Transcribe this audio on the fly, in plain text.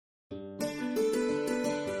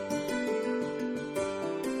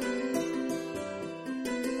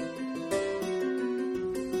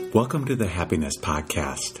Welcome to the Happiness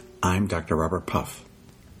Podcast. I'm Dr. Robert Puff.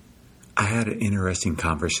 I had an interesting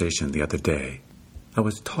conversation the other day. I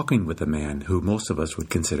was talking with a man who most of us would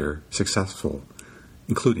consider successful,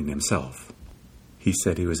 including himself. He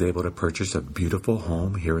said he was able to purchase a beautiful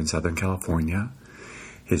home here in Southern California.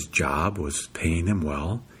 His job was paying him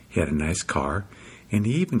well. He had a nice car, and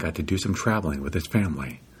he even got to do some traveling with his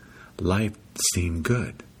family. Life seemed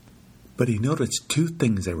good. But he noticed two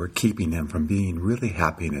things that were keeping him from being really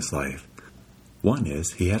happy in his life. One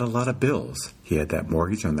is he had a lot of bills. He had that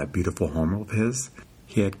mortgage on that beautiful home of his.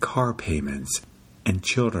 He had car payments and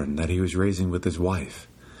children that he was raising with his wife.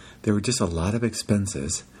 There were just a lot of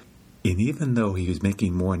expenses. And even though he was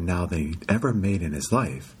making more now than he'd ever made in his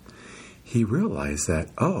life, he realized that,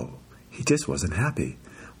 he just wasn't happy.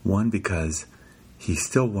 One, because he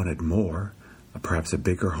still wanted more, perhaps a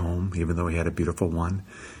bigger home, even though he had a beautiful one.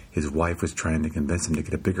 His wife was trying to convince him to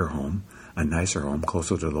get a bigger home, a nicer home,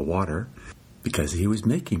 closer to the water, because he was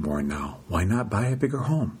making more now. Why not buy a bigger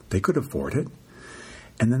home? They could afford it.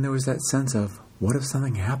 And then there was that sense of, what if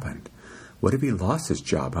something happened? What if he lost his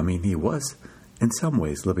job? I mean, he was, in some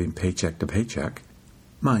ways, living paycheck to paycheck.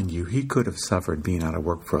 Mind you, he could have suffered being out of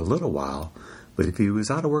work for a little while, but if he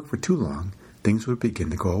was out of work for too long, things would begin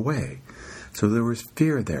to go away. So there was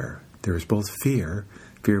fear there. There was both fear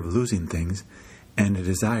of losing things, and a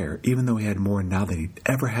desire, even though he had more now than he'd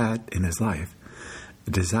ever had in his life,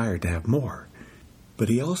 a desire to have more. But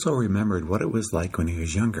he also remembered what it was like when he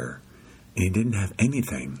was younger, and he didn't have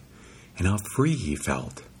anything, and how free he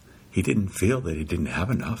felt. He didn't feel that he didn't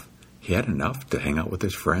have enough. He had enough to hang out with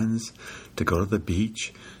his friends, to go to the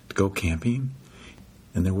beach, to go camping.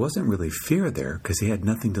 And there wasn't really fear there because he had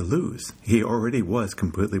nothing to lose. He already was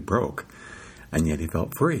completely broke, and yet he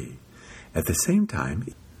felt free. At the same time,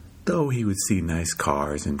 though he would see nice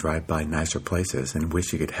cars and drive by nicer places and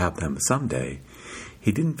wish he could have them someday,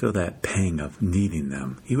 he didn't feel that pang of needing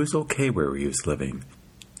them. He was okay where he was living.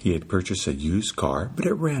 He had purchased a used car, but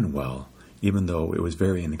it ran well, even though it was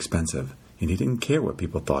very inexpensive. And he didn't care what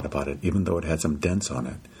people thought about it, even though it had some dents on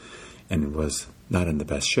it and was not in the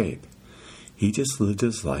best shape. He just lived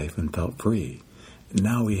his life and felt free. And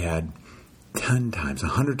now he had 10 times,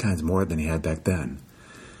 100 times more than he had back then.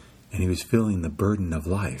 And he was feeling the burden of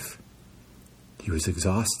life. He was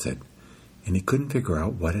exhausted, and he couldn't figure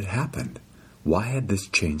out what had happened. Why had this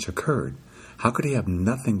change occurred? How could he have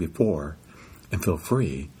nothing before and feel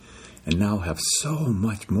free, and now have so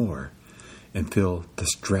much more and feel the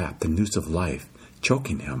strap, the noose of life,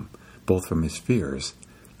 choking him, both from his fears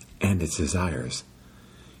and his desires?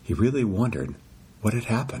 He really wondered what had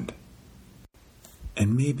happened.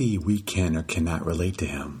 And maybe we can or cannot relate to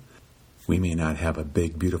him. We may not have a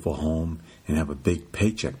big, beautiful home and have a big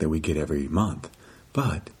paycheck that we get every month,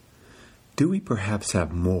 but do we perhaps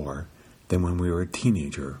have more than when we were a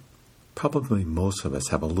teenager? Probably most of us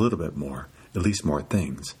have a little bit more, at least more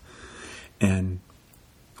things. And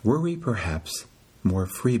were we perhaps more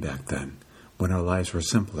free back then, when our lives were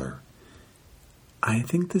simpler? I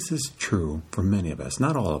think this is true for many of us,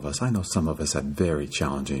 not all of us. I know some of us had very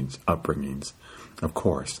challenging upbringings, of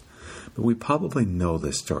course. But we probably know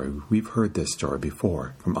this story. We've heard this story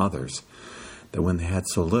before from others, that when they had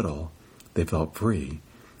so little, they felt free.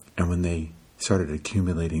 And when they started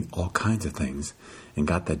accumulating all kinds of things and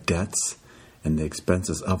got the debts and the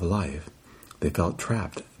expenses of life, they felt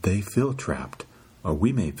trapped. They feel trapped. Or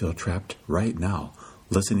we may feel trapped right now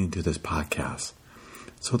listening to this podcast.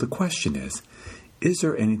 So the question is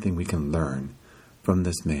there anything we can learn from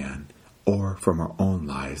this man or from our own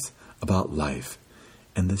lives about life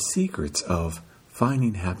and the secrets of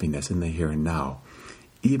finding happiness in the here and now,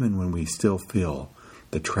 even when we still feel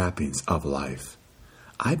the trappings of life?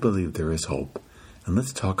 I believe there is hope, and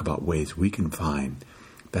let's talk about ways we can find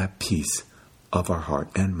that peace of our heart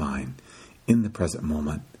and mind in the present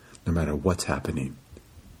moment, no matter what's happening.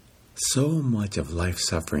 So much of life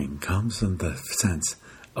suffering comes from the sense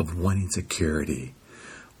of wanting security,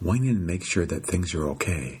 wanting to make sure that things are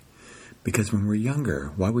okay. Because when we're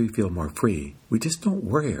younger, while we feel more free, we just don't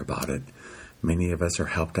worry about it. Many of us are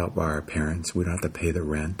helped out by our parents. We don't have to pay the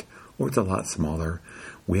rent, or it's a lot smaller.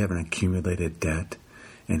 We haven't accumulated debt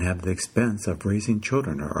and have the expense of raising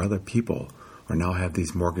children or other people, or now have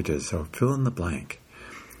these mortgages, or fill in the blank.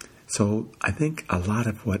 So I think a lot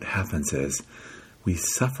of what happens is we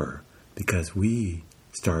suffer because we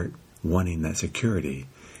start wanting that security.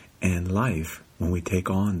 And life, when we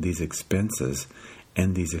take on these expenses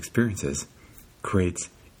and these experiences, creates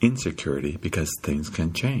insecurity because things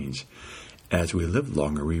can change. As we live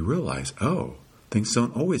longer, we realize, things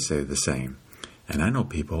don't always stay the same. And I know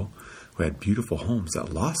people who had beautiful homes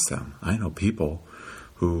that lost them. I know people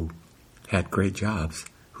who had great jobs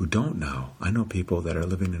who who don't know. I know people that are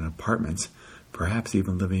living in apartments, perhaps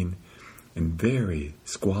even living in very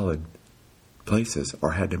squalid places,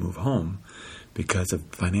 or had to move home because of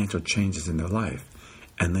financial changes in their life,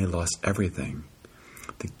 and they lost everything.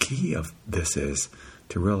 The key of this is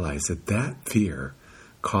to realize that that fear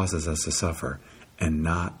causes us to suffer and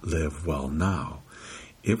not live well now.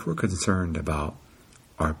 If we're concerned about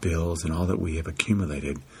our bills and all that we have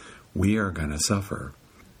accumulated, we are going to suffer.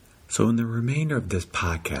 So in the remainder of this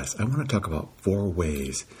podcast, I want to talk about 4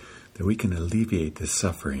 ways that we can alleviate this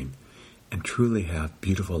suffering and truly have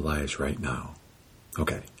beautiful lives right now.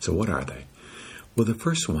 Okay, so what are they? Well, the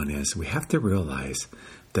first one is we have to realize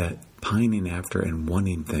that pining after and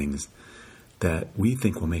wanting things that we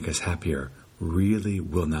think will make us happier really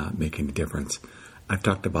will not make any difference. I've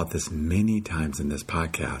talked about this many times in this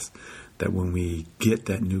podcast, that when we get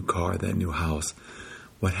that new car, that new house,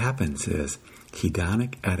 what happens is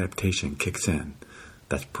hedonic adaptation kicks in.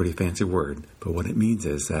 That's a pretty fancy word, but what it means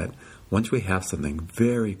is that once we have something,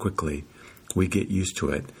 very quickly we get used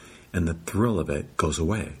to it, and the thrill of it goes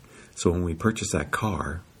away. So when we purchase that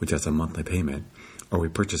car, which has a monthly payment, or we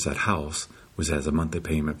purchase that house, which has a monthly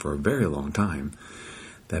payment for a very long time,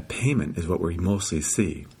 that payment is what we mostly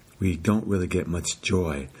see. We don't really get much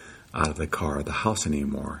joy out of the car or the house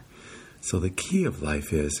anymore. So the key of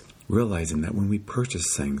life is realizing that when we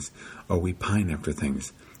purchase things or we pine after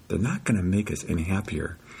things, they're not going to make us any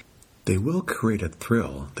happier. They will create a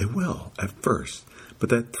thrill. They will at first, but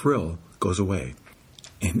that thrill goes away.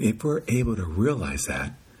 And if we're able to realize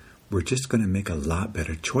that, we're just going to make a lot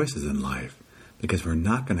better choices in life, because we're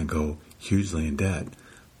not going to go hugely in debt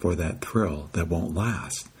for that thrill that won't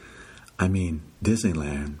last. I mean,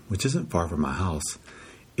 Disneyland, which isn't far from my house,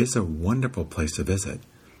 is a wonderful place to visit,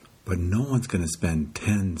 but no one's going to spend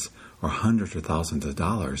tens or hundreds or thousands of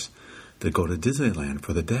dollars to go to Disneyland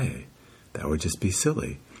for the day. That would just be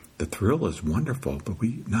silly. The thrill is wonderful, but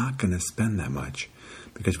we're not going to spend that much,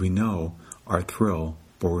 because we know our thrill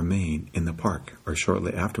will remain in the park, or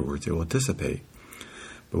shortly afterwards it will dissipate.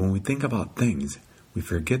 But when we think about things, we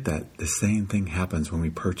forget that the same thing happens when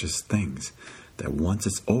we purchase things, that once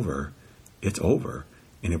it's over, it's over.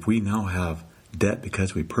 And if we now have debt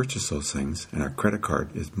because we purchased those things and our credit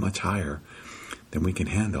card is much higher than we can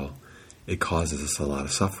handle, it causes us a lot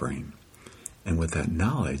of suffering. And with that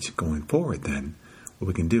knowledge going forward, then what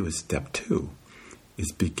we can do is step 2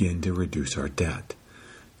 is begin to reduce our debt.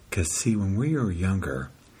 Because see, when we were younger,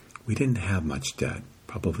 we didn't have much debt,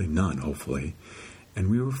 probably none, hopefully, and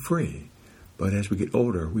we were free. But as we get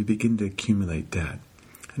older, we begin to accumulate debt.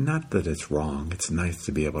 And not that it's wrong. It's nice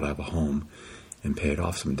to be able to have a home and pay it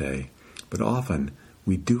off someday. But often,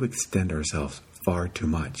 we do extend ourselves far too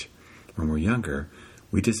much. When we're younger,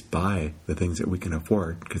 we just buy the things that we can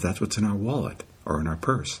afford because that's what's in our wallet or in our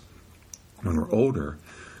purse. When we're older,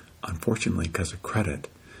 unfortunately, because of credit,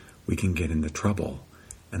 we can get into trouble.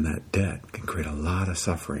 And that debt can create a lot of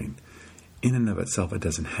suffering. In and of itself, it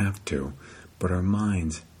doesn't have to. But our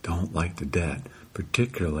minds don't like the debt,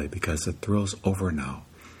 particularly because the thrill's over now.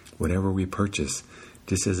 Whatever we purchase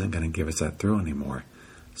just isn't going to give us that thrill anymore.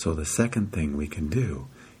 So the second thing we can do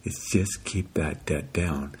is just keep that debt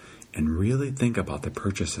down and really think about the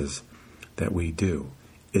purchases that we do.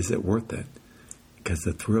 Is it worth it? Because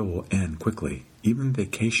the thrill will end quickly. Even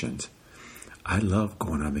vacations. I love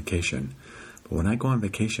going on vacation. But when I go on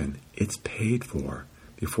vacation, it's paid for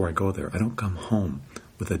before I go there. I don't come home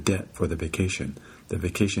with a debt for the vacation. The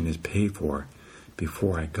vacation is paid for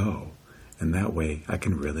before I go. And that way I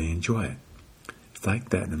can really enjoy it. It's like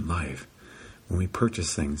that in life. When we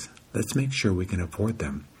purchase things, let's make sure we can afford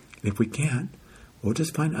them. If we can't, we'll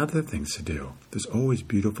just find other things to do. There's always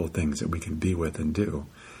beautiful things that we can be with and do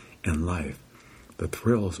in life. The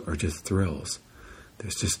thrills are just thrills.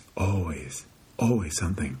 There's just always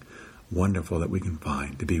something wonderful that we can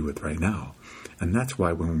find to be with right now. And that's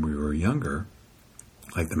why when we were younger,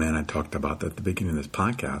 like the man I talked about at the beginning of this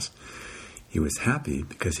podcast, he was happy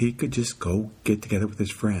because he could just go get together with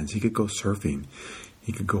his friends. He could go surfing.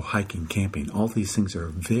 He could go hiking, camping. All these things are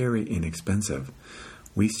very inexpensive.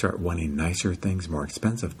 We start wanting nicer things, more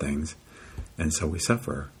expensive things, and so we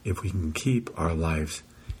suffer. If we can keep our lives,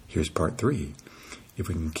 here's part 3, if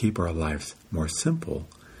we can keep our lives more simple,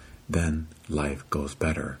 then life goes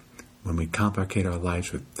better. When we complicate our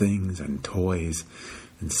lives with things and toys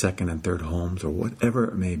and second and third homes or whatever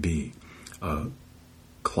it may be, a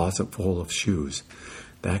closet full of shoes,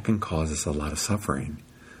 that can cause us a lot of suffering.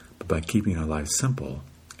 But by keeping our lives simple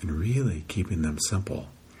and really keeping them simple,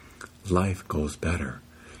 life goes better.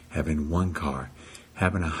 Having one car,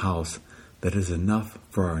 having a house that is enough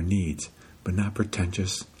for our needs, but not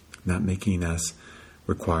pretentious, not making us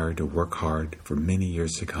required to work hard for many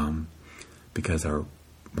years to come because our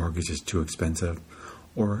mortgage is too expensive?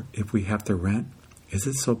 Or if we have to rent, is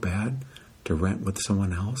it so bad to rent with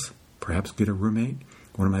someone else? Perhaps get a roommate?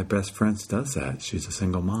 One of my best friends does that. She's a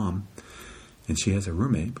single mom, and she has a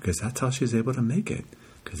roommate because that's how she's able to make it,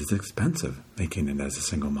 because it's expensive making it as a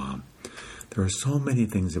single mom. There are so many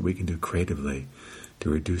things that we can do creatively to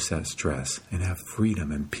reduce that stress and have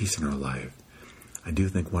freedom and peace in our life. I do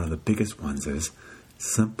think one of the biggest ones is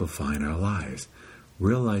simplifying our lives,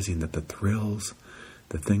 realizing that the thrills,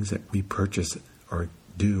 the things that we purchase or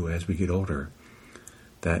do as we get older,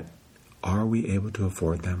 that are we able to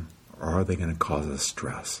afford them, or are they going to cause us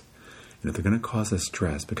stress? And if they're going to cause us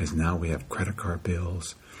stress because now we have credit card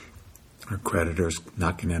bills or creditors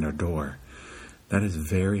knocking at our door, that is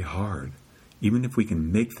very hard. Even if we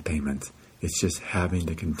can make the payments, it's just having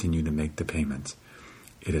to continue to make the payments.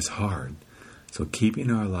 It is hard. So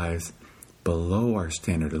keeping our lives below our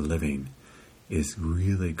standard of living is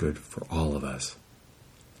really good for all of us.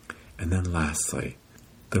 And then lastly,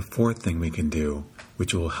 the fourth thing we can do,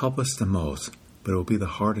 which will help us the most, but it will be the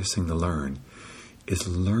hardest thing to learn, is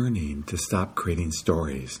learning to stop creating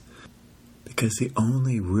stories. Because the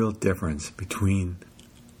only real difference between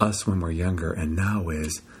us when we're younger and now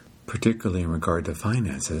is, particularly in regard to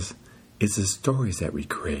finances, is the stories that we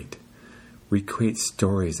create. We create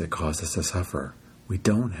stories that cause us to suffer. We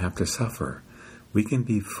don't have to suffer. We can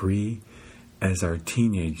be free as our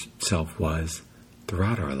teenage self was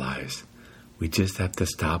throughout our lives. We just have to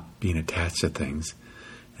stop being attached to things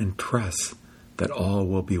and trust that all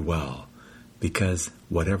will be well, because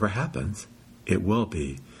whatever happens, it will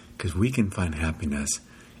be, because we can find happiness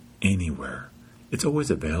anywhere. It's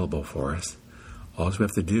always available for us. All we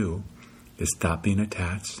have to do is stop being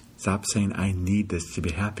attached, stop saying, I need this to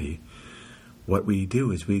be happy. What we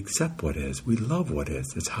do is we accept what is. We love what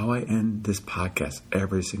is. It's how I end this podcast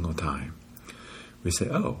every single time. We say,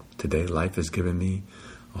 oh, today life has given me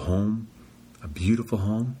a home, a beautiful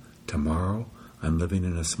home. Tomorrow I'm living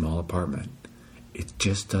in a small apartment. It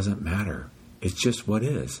just doesn't matter. It's just what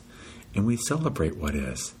is. And we celebrate what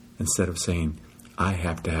is instead of saying, I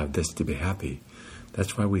have to have this to be happy.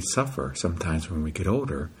 That's why we suffer sometimes when we get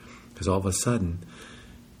older, because all of a sudden,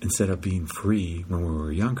 instead of being free when we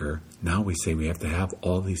were younger, now we say we have to have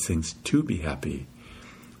all these things to be happy.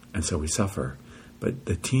 And so we suffer. But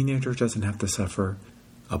the teenager doesn't have to suffer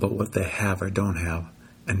about what they have or don't have,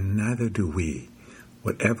 and neither do we.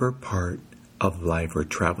 Whatever part of life we're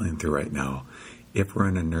traveling through right now, if we're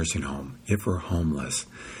in a nursing home, if we're homeless,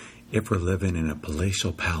 if we're living in a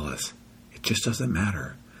palatial palace, it just doesn't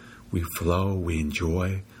matter. We flow, we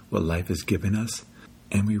enjoy what life has given us,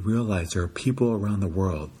 and we realize there are people around the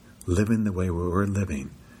world living the way we're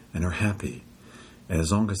living and are happy. And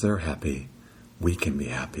as long as they're happy, we can be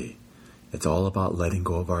happy. It's all about letting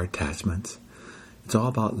go of our attachments. It's all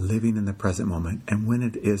about living in the present moment. And when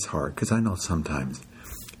it is hard, because I know sometimes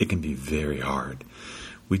it can be very hard,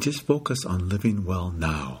 we just focus on living well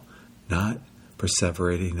now, not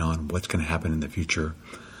perseverating on what's going to happen in the future.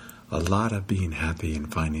 A lot of being happy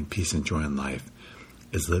and finding peace and joy in life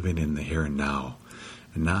is living in the here and now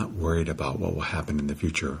and not worried about what will happen in the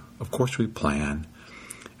future. Of course, we plan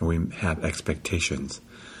and we have expectations,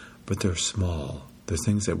 but they're small. They're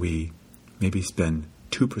things that we maybe spend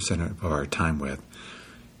 2% of our time with,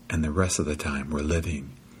 and the rest of the time we're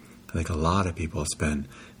living. I think a lot of people spend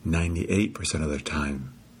 98% of their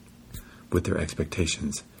time with their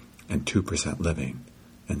expectations and 2% living,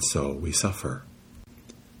 and so we suffer.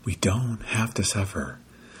 We don't have to suffer.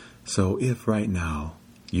 So if right now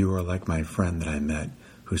you are like my friend that I met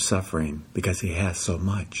who's suffering because he has so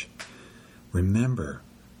much, remember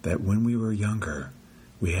that when we were younger,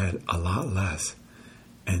 we had a lot less,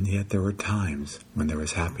 and yet there were times when there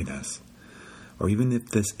was happiness. Or even if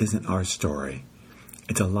this isn't our story,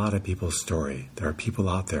 it's a lot of people's story. There are people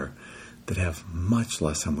out there that have much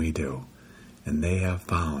less than we do, and they have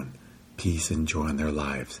found peace and joy in their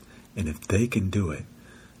lives. And if they can do it,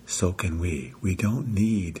 so can we. We don't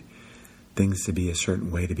need things to be a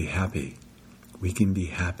certain way to be happy. We can be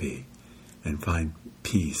happy and find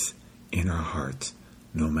peace in our hearts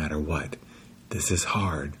no matter what. This is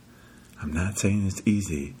hard. I'm not saying it's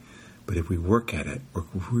easy, but if we work at it, work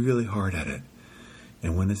really hard at it,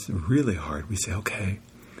 and when it's really hard, we say, okay,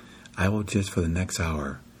 I will just for the next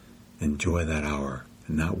hour enjoy that hour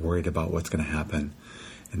and not worried about what's going to happen,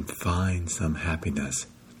 and find some happiness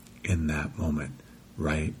in that moment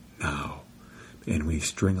right now. And we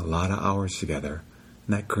string a lot of hours together,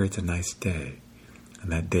 and that creates a nice day.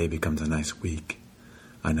 And that day becomes a nice week,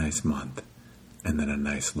 a nice month, and then a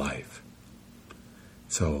nice life.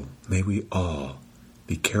 So may we all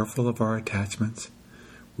be careful of our attachments.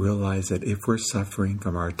 realize that if we're suffering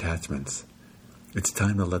from our attachments, it's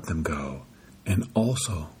time to let them go. And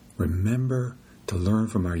also remember to learn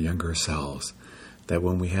from our younger selves that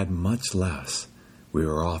when we had much less, we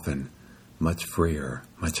were often much freer,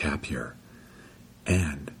 much happier.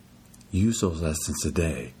 And use those lessons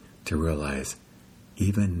today to realize,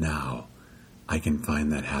 even now, I can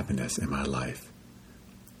find that happiness in my life.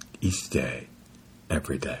 Each day,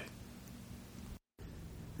 every day.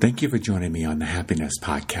 Thank you for joining me on the Happiness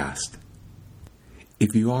Podcast.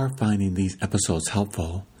 If you are finding these episodes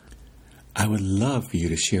helpful, I would love for you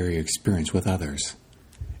to share your experience with others.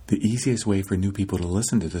 The easiest way for new people to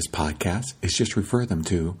listen to this podcast is just refer them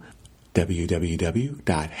to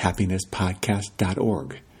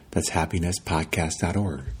www.happinesspodcast.org. That's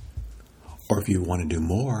happinesspodcast.org. Or if you want to do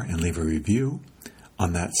more and leave a review,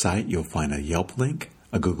 on that site you'll find a Yelp link,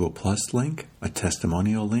 a Google Plus link, a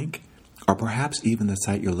testimonial link, or perhaps even the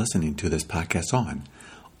site you're listening to this podcast on.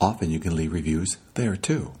 Often you can leave reviews there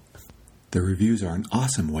too. The reviews are an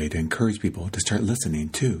awesome way to encourage people to start listening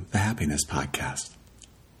to the Happiness Podcast.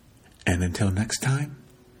 And until next time,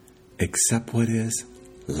 accept what is,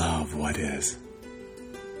 love what is.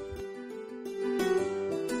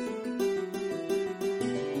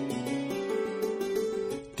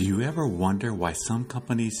 Do you ever wonder why some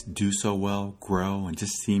companies do so well, grow, and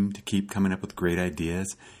just seem to keep coming up with great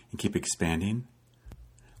ideas and keep expanding,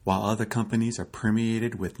 while other companies are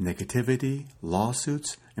permeated with negativity,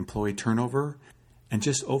 lawsuits, employee turnover, and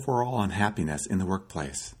just overall unhappiness in the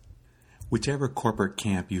workplace? Whichever corporate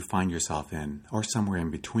camp you find yourself in, or somewhere in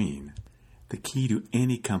between, the key to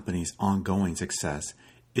any company's ongoing success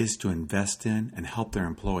is to invest in and help their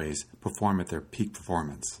employees perform at their peak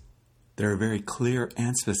performance. There are very clear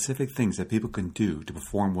and specific things that people can do to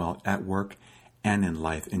perform well at work and in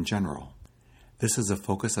life in general. This is the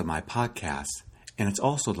focus of my podcast, and it's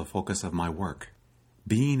also the focus of my work.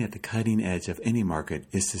 Being at the cutting edge of any market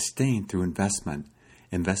is sustained through investment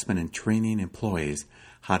in training employees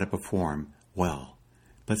how to perform well.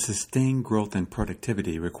 But sustained growth and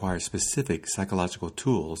productivity requires specific psychological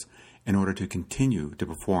tools in order to continue to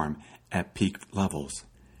perform at peak levels.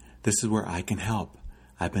 This is where I can help.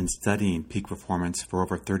 I've been studying peak performance for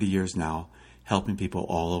over 30 years now, helping people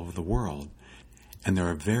all over the world. And there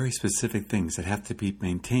are very specific things that have to be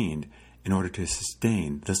maintained in order to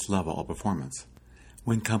sustain this level of performance.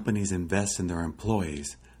 When companies invest in their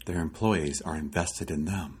employees are invested in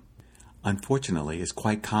them. Unfortunately, it's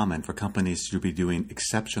quite common for companies to be doing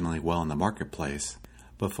exceptionally well in the marketplace,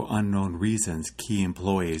 but for unknown reasons, key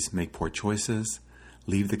employees make poor choices,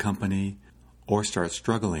 leave the company, or start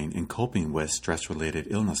struggling in coping with stress-related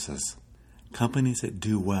illnesses. Companies that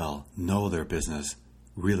do well know their business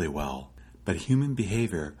really well, but human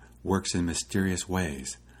behavior works in mysterious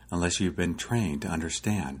ways unless you've been trained to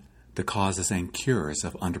understand the causes and cures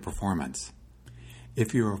of underperformance.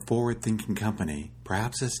 If you're a forward-thinking company,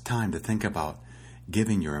 perhaps it's time to think about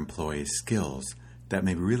giving your employees skills that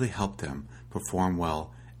may really help them perform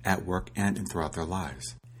well at work and throughout their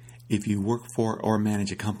lives. If you work for or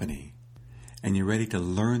manage a company, and you're ready to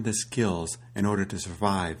learn the skills in order to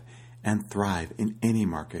survive and thrive in any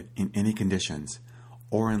market, in any conditions,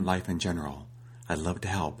 or in life in general, I'd love to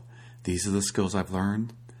help. These are the skills I've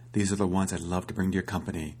learned. These are the ones I'd love to bring to your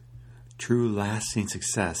company. True lasting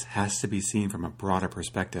success has to be seen from a broader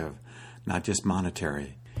perspective, not just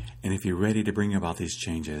monetary. And if you're ready to bring about these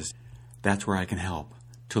changes, that's where I can help.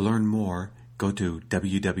 To learn more, go to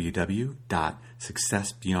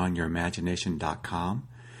www.successbeyondyourimagination.com.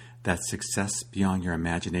 That's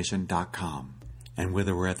successbeyondyourimagination.com. And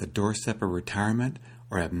whether we're at the doorstep of retirement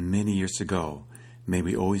or at many years to go, may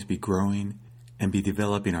we always be growing and be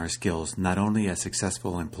developing our skills not only as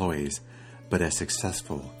successful employees, but as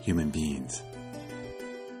successful human beings.